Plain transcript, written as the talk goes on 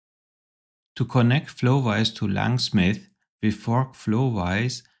To connect Flowise to LangSmith, we fork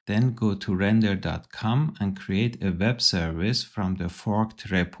Flowise, then go to render.com and create a web service from the forked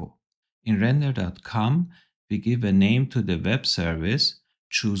repo. In render.com, we give a name to the web service,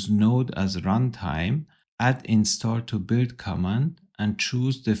 choose Node as runtime, add install to build command, and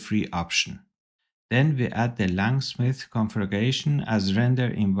choose the free option. Then we add the LangSmith configuration as render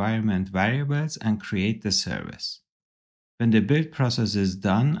environment variables and create the service. When the build process is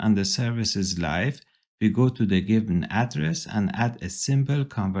done and the service is live, we go to the given address and add a simple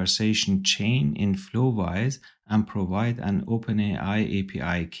conversation chain in Flowise and provide an OpenAI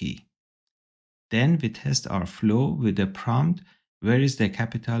API key. Then we test our flow with the prompt, "Where is the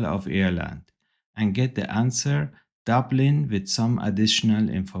capital of Ireland?" and get the answer, Dublin, with some additional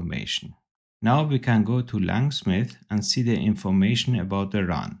information. Now we can go to LangSmith and see the information about the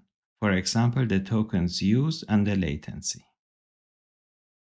run, for example, the tokens used and the latency.